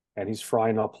mallards and he's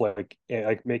frying up like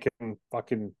making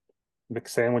fucking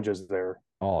mixed sandwiches there.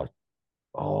 Oh,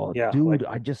 oh, Yeah, like dude,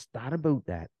 I just thought about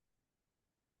that.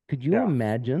 Could you yeah.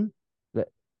 imagine that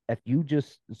if you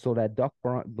just, so that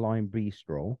Blind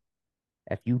Bistro,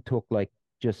 if you took like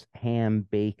just ham,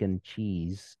 bacon,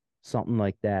 cheese, something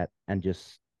like that, and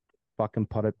just fucking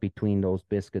put it between those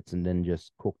biscuits and then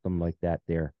just cook them like that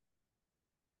there,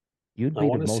 you'd I be the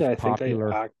want to say most I think I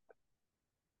popular. act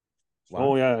What?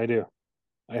 oh yeah, I do.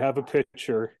 I have a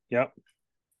picture. Yep.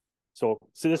 So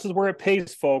this is where it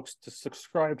pays folks to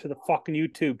subscribe to the fucking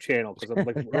YouTube channel because I'm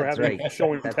like we're That's having right.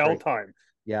 show and That's tell right. time.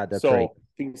 Yeah, that's right. So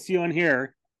you can see on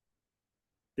here,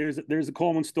 there's a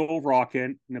Coleman stove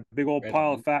rocking and a big old Right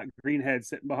pile on. of fat green head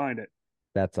sitting behind it.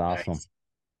 That's awesome. Nice.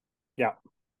 Yeah,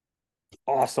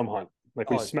 awesome hunt. Like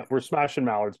Oh, we're smashing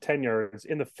mallards 10 yards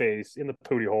in the face, in the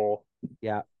pooty hole,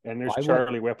 yeah. and there's I went,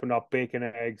 Charlie whipping up bacon,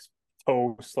 eggs,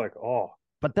 toast. Like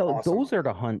but awesome. those are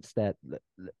the hunts that,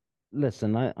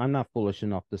 listen, I'm not foolish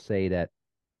enough to say that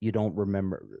you don't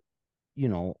remember, you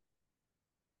know,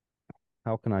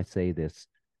 how can I say this?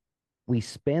 We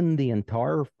spend the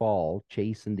entire fall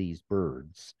chasing these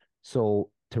birds. So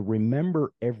to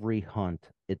remember every hunt,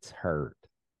 it's hard.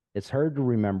 It's hard to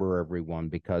remember everyone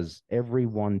because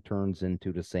everyone turns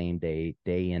into the same day,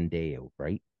 day in, day out,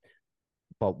 right?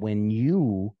 But when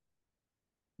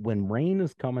rain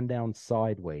is coming down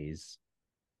sideways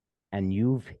and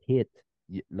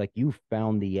like you've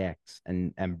found the X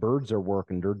and birds are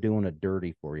working, they're doing it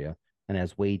dirty for you. And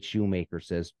as Wade Shoemaker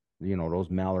says, those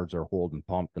mallards are holding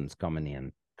pumpkins coming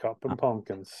in. Cup and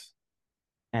pumpkins.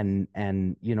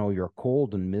 and you're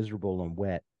cold and miserable and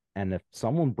wet, and if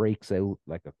someone breaks out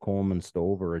like a Coleman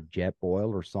stove or a jet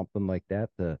boil or something like that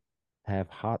to have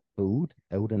hot food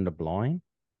out in the blind,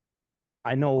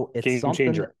 I know Game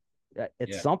changer.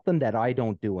 it's Yeah. something that I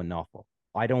don't do enough of.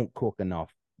 I don't cook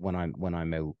enough when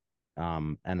I'm out.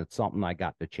 And it's something I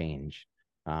got to change.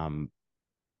 Um,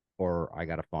 or I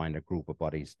got to find a group of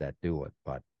buddies that do it.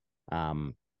 But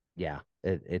yeah,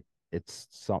 it's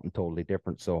something totally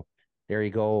different. So there you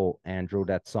go, Andrew.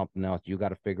 That's something else. You got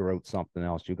to figure out something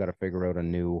else. You got to figure out a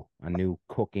new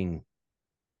cooking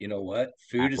You know what?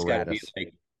 Food has got to be apparatus.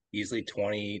 like easily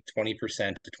 20%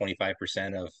 to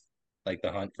 25% of like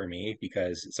the hunt for me,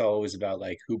 because it's always about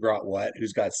like who brought what,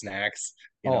 who's got snacks,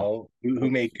 Oh, who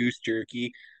made goose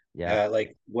jerky. yeah,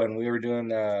 Like when we were doing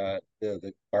the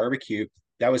barbecue,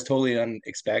 that was totally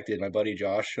unexpected. My buddy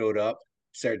Josh showed up,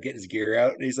 started getting his gear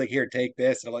out, and he's like, "Here, take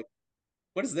this." And I'm like,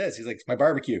 "What is this?" He's like, "It's my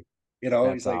barbecue."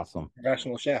 that's He's like awesome.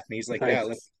 professional chef, and he's like, "Yeah,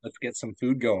 Nice. let's get some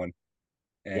food going."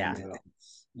 Yeah, And Yeah.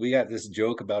 we got this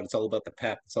joke about it's all about the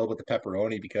pep. It's all about the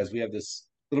pepperoni, because we have this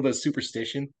little bit of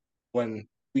superstition. When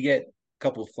we get a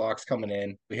couple of flocks coming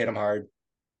in, we hit them hard,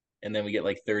 and then we get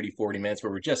like 30, 40 minutes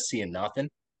where we're just seeing nothing.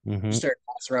 We mm-hmm. start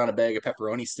passing around a bag of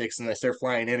pepperoni sticks and they start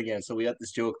flying in again. So we got this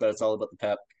joke about it's all about the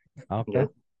pep. Okay.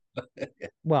 Yeah.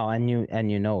 Well,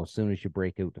 as soon as you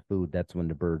break out the food, that's when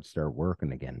the birds start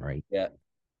working again, right? Yeah.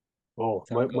 Oh,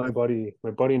 That's how it my buddy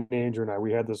Andrew and I,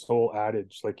 we had this whole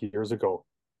adage like years ago.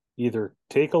 Either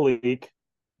take a leak,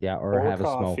 Yeah, or pour have a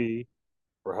smoke. coffee,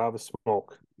 or have a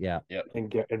smoke Yeah, Yep.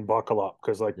 and buckle up.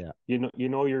 Because like yeah. you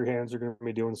know your hands are gonna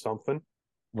be doing something and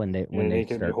When it they ain't gonna be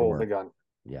start to holding the work. gun.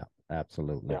 Yeah,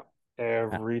 absolutely. Yeah.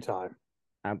 Every time.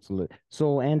 Absolutely.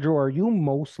 So, Andrew, are you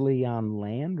mostly on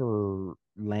land or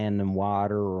land and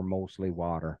water or mostly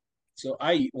water? So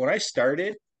when I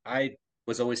started, I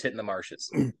was always hitting the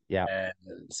marshes. Yeah,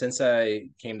 And since I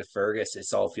came to Fergus,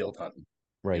 it's all field hunting.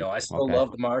 right. I still Okay.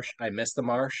 love the marsh. I miss the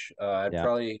marsh. I'd Yeah.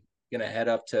 probably gonna head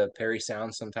up to Perry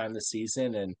Sound sometime this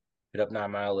season and hit up 9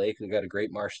 Mile Lake. We've got a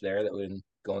great marsh there that we've been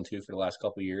going to for the last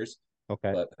couple of years.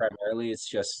 Okay. But primarily, it's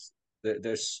just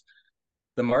there's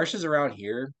the marshes around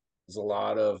here. There's a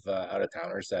lot of out of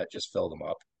towners that just fill them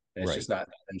up, and it's Right. just not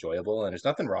enjoyable. And there's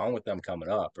nothing wrong with them coming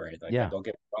up or anything like that. Yeah. Don't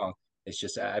get me wrong. It's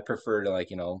just I prefer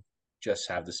to just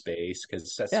have the space,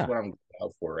 because that's Yeah. what I'm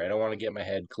out for, right? I want to get my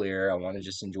head clear. I want to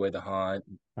just enjoy the hunt.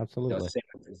 Absolutely.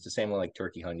 It's the same with like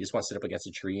turkey hunting. You just want to sit up against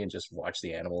a tree and just watch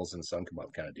the animals and the sun come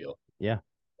up, kind of deal. Yeah.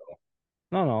 So,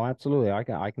 No, no, absolutely.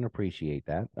 I can appreciate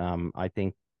that. I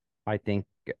think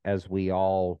as we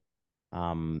all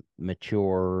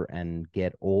mature and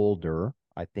get older,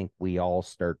 I think we all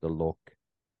start to look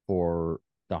for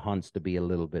the hunts to be a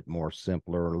little bit more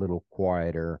simpler, a little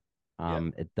quieter. yeah,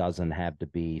 It doesn't have to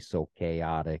be so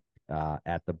chaotic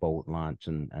at the boat launch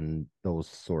and those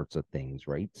sorts of things,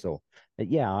 right? So,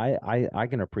 yeah, I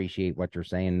can appreciate what you're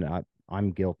saying.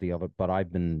 I'm guilty of it, but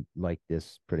I've been like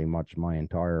this pretty much my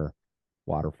entire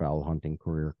waterfowl hunting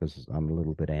career because I'm a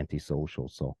little bit antisocial.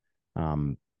 So,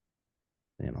 um,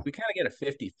 we kind of get a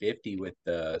 50-50 with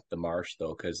the marsh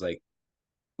though, because like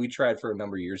we tried for a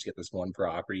number of years to get this one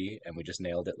property and we just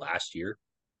nailed it last year.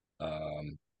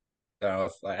 Um, I don't know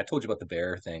if I told you about the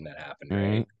bear thing that happened,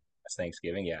 mhm, right? That's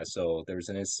Thanksgiving, yeah. So there was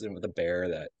an incident with a bear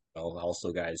that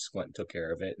also guys went and took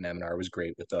care of it, and M&R was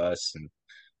great with us, and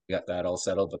we got that all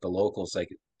settled. But the locals, like,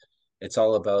 it's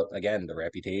all about again the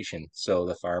reputation. So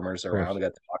the farmers of around course,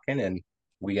 got talking, and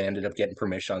we ended up getting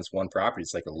permission on this one property.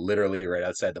 It's like literally right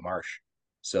outside the marsh.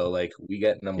 So like we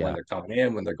get them when yeah, they're coming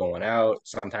in, when they're going out.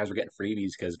 Sometimes we're getting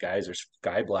freebies because guys are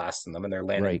sky blasting them and they're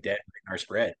landing right, dead in our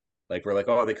spread. Like we're like,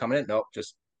 oh, are they coming in? Nope,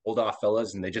 just hold off,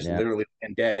 fellas, and they just yeah, literally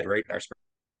land dead right in our spread,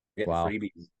 getting wow,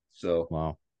 freebies. So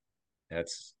wow.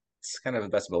 that's it's kind of the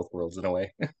best of both worlds in a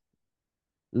way.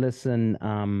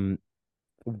 Listen,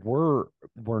 we're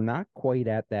we're not quite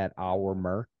at that hour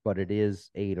mark, but it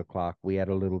is 8 o'clock. We had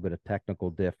a little bit of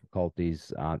technical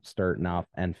difficulties starting off,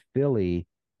 and Philly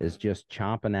is just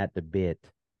chomping at the bit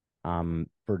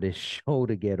for this show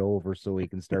to get over so he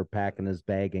can start packing his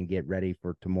bag and get ready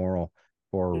for tomorrow Yeah.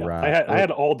 for I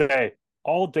had all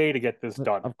day to get this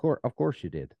done. of course you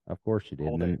did. Of course you did.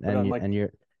 All And day. then But I'm like,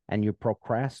 and you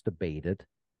procrastinated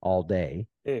all day.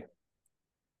 hey,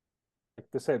 like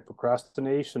I said,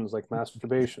 procrastination is like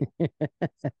masturbation.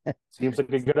 Seems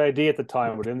like a good idea at the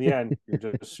time, but in the end,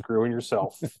 you're just screwing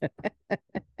yourself.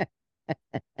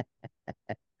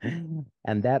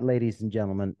 And that, ladies and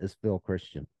gentlemen, is Phil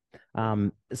Christian.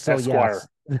 So Esquire.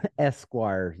 yes,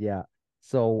 Esquire, yeah.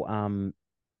 So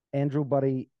Andrew,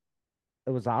 buddy, it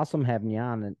was awesome having you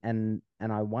on, and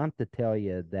I want to tell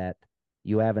you that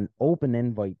You have an open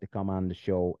invite to come on the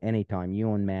show anytime.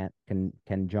 You and Matt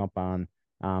can jump on.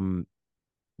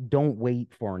 Don't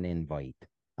wait for an invite.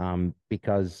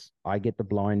 Because I get the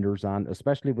blinders on,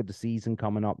 especially with the season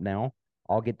coming up now.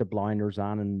 I'll get the blinders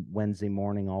on, and Wednesday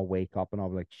morning I'll wake up and I'll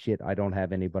be like, shit, I don't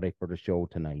have anybody for the show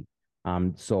tonight.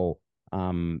 So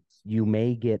you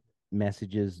may get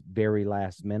messages very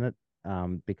last minute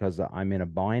because I'm in a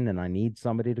bind and I need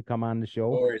somebody to come on the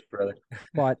show. No worries, brother.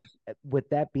 But with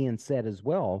that being said as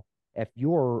well, if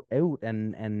you're out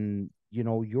and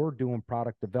you're doing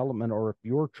product development, or if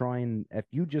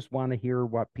you just want to hear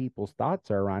what people's thoughts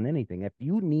are on anything, if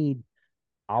you need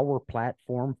our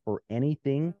platform for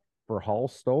anything for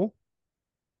Halstow,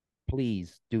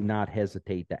 please do not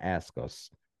hesitate to ask us.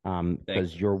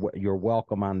 Because you're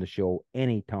welcome on the show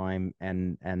anytime,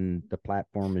 and the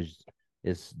platform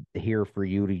is here for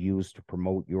you to use to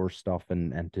promote your stuff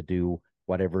and to do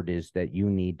whatever it is that you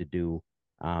need to do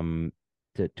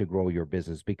to grow your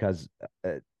business. Because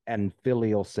and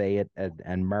Philly will say it,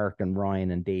 and Mark and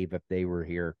Ryan and Dave, if they were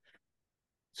here,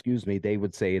 excuse me, they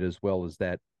would say it as well, as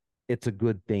that it's a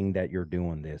good thing that you're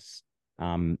doing this.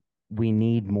 We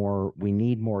need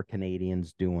more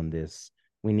Canadians doing this.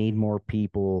 We need more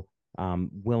people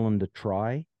willing to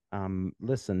try.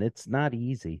 Listen, it's not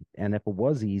easy. And if it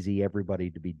was easy, everybody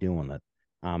to be doing it.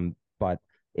 But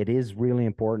it is really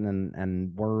important,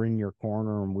 and we're in your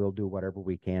corner, and we'll do whatever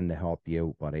we can to help you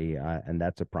out, buddy. And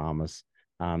that's a promise.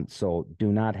 So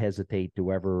do not hesitate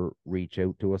to ever reach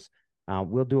out to us.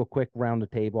 We'll do a quick round the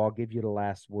table. I'll give you the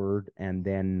last word, and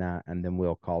then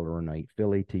we'll call her a night.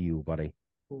 Philly, to you, buddy.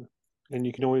 And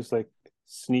you can always like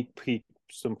sneak peek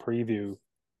some preview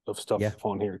of stuff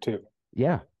on here too.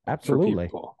 Yeah, absolutely.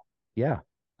 Yeah.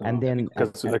 And then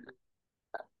because like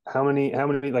how many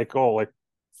like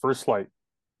First Light.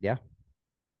 Yeah.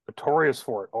 Notorious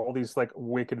for it. All these like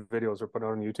wicked videos are put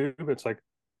on YouTube. It's like,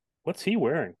 what's he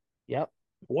wearing? Yep.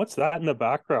 What's that in the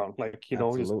background? Like,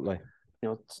 absolutely.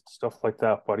 Stuff like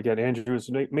that. But again, Andrew, it's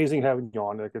amazing having you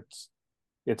on. Like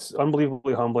it's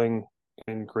unbelievably humbling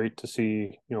and great to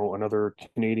see, another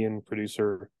Canadian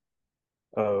producer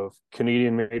of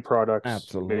Canadian made products,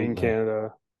 absolutely, made in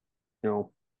Canada.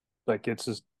 Like it's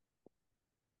just,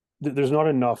 there's not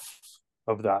enough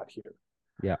of that here.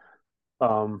 Yeah.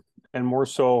 And more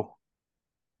so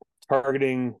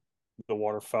targeting the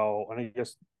waterfowl, and I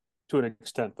guess to an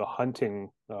extent the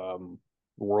hunting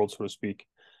world, so to speak.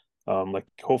 Like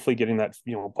hopefully getting that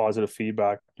positive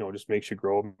feedback just makes you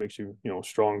grow, makes you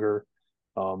stronger.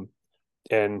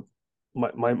 And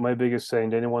my biggest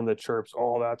saying to anyone that chirps,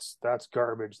 oh, that's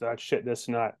garbage, that's shit, this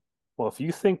and that. Well, if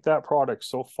you think that product's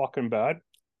so fucking bad,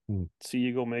 see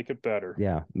you go make it better.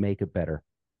 Yeah, make it better.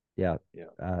 Yeah.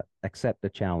 Accept the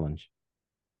challenge.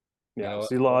 Yeah.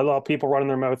 See a lot of people running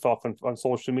their mouth off on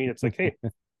social media. It's like, hey,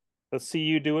 let's see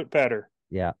you do it better.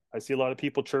 Yeah. I see a lot of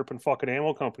people chirping fucking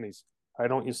ammo companies. I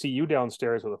don't see you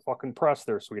downstairs with a fucking press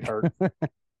there, sweetheart.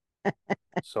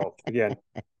 So again,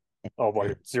 oh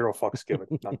boy, zero fucks given.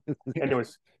 None.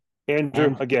 Anyways,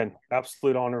 Andrew, again,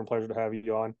 absolute honor and pleasure to have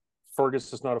you on.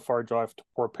 Fergus is not a far drive to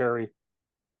Port Perry.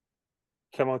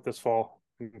 Come out this fall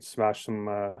and smash some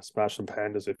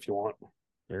pandas if you want.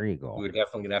 There you go. We're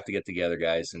definitely gonna have to get together,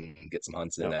 guys, and get some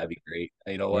hunts in. That'd be great.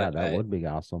 You know what? Yeah, that would be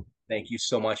awesome. Thank you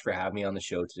so much for having me on the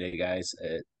show today, guys.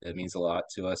 It means a lot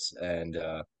to us, and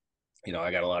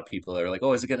I got a lot of people that are like,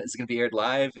 "Oh, is it gonna be aired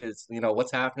live? Is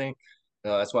what's happening?"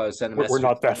 That's why I was sending messages. We're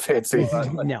not that fancy.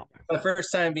 No. My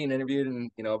first time being interviewed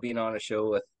and being on a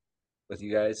show with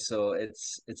you guys, so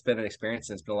it's been an experience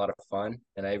and it's been a lot of fun,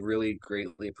 and I really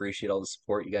greatly appreciate all the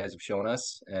support you guys have shown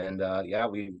us. And I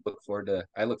look forward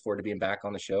to being back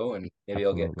on the show, and maybe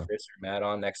I'll get Chris or Matt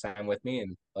on next time with me,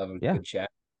 and we'll have a good chat.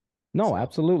 No,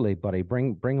 absolutely, buddy.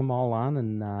 Bring them all on,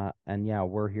 and yeah,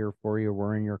 we're here for you.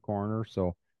 We're in your corner.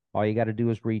 So all you got to do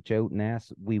is reach out and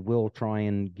ask. We will try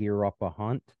and gear up a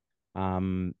hunt.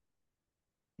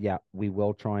 Yeah, we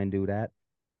will try and do that.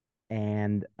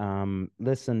 And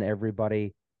listen,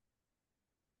 everybody,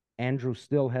 Andrew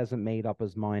still hasn't made up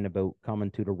his mind about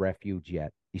coming to the refuge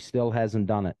yet. He still hasn't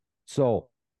done it. So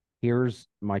here's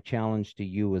my challenge to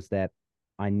you, is that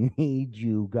I need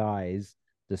you guys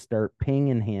to start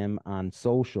pinging him on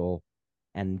social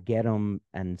and get him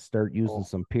and start using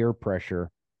some peer pressure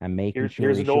and making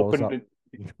sure he shows up.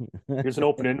 Here's an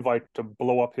open invite to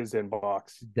blow up his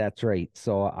inbox. That's right.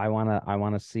 So I want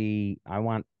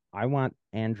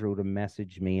Andrew to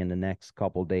message me in the next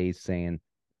couple days saying,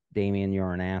 Damien,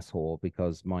 you're an asshole,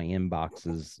 because my inbox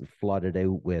is flooded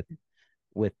out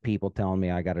with people telling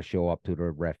me I got to show up to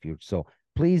the refuge. So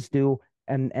please do.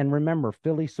 And remember,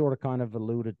 Philly sort of kind of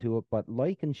alluded to it, but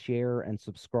like and share and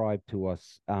subscribe to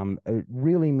us. It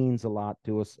really means a lot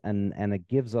to us, and it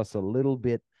gives us a little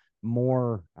bit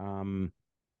more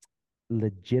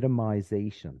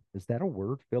legitimization. Is that a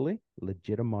word, Philly?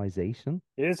 Legitimization?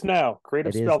 It is now.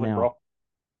 Creative It is spelling, now. bro.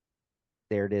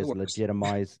 There it is, It works.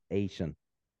 legitimization.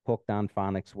 Hooked on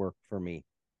phonics work for me.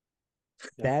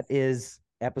 Yeah. That is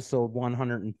episode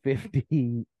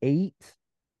 158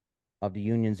 of the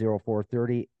Union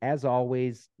 0430. As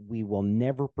always, we will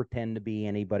never pretend to be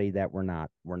anybody that we're not.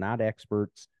 We're not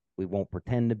experts. We won't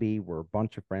pretend to be. We're a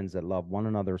bunch of friends that love one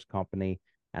another's company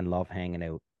and love hanging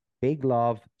out. Big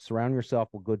love. Surround yourself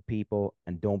with good people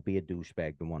and don't be a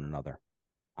douchebag to one another.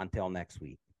 Until next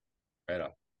week. Right on.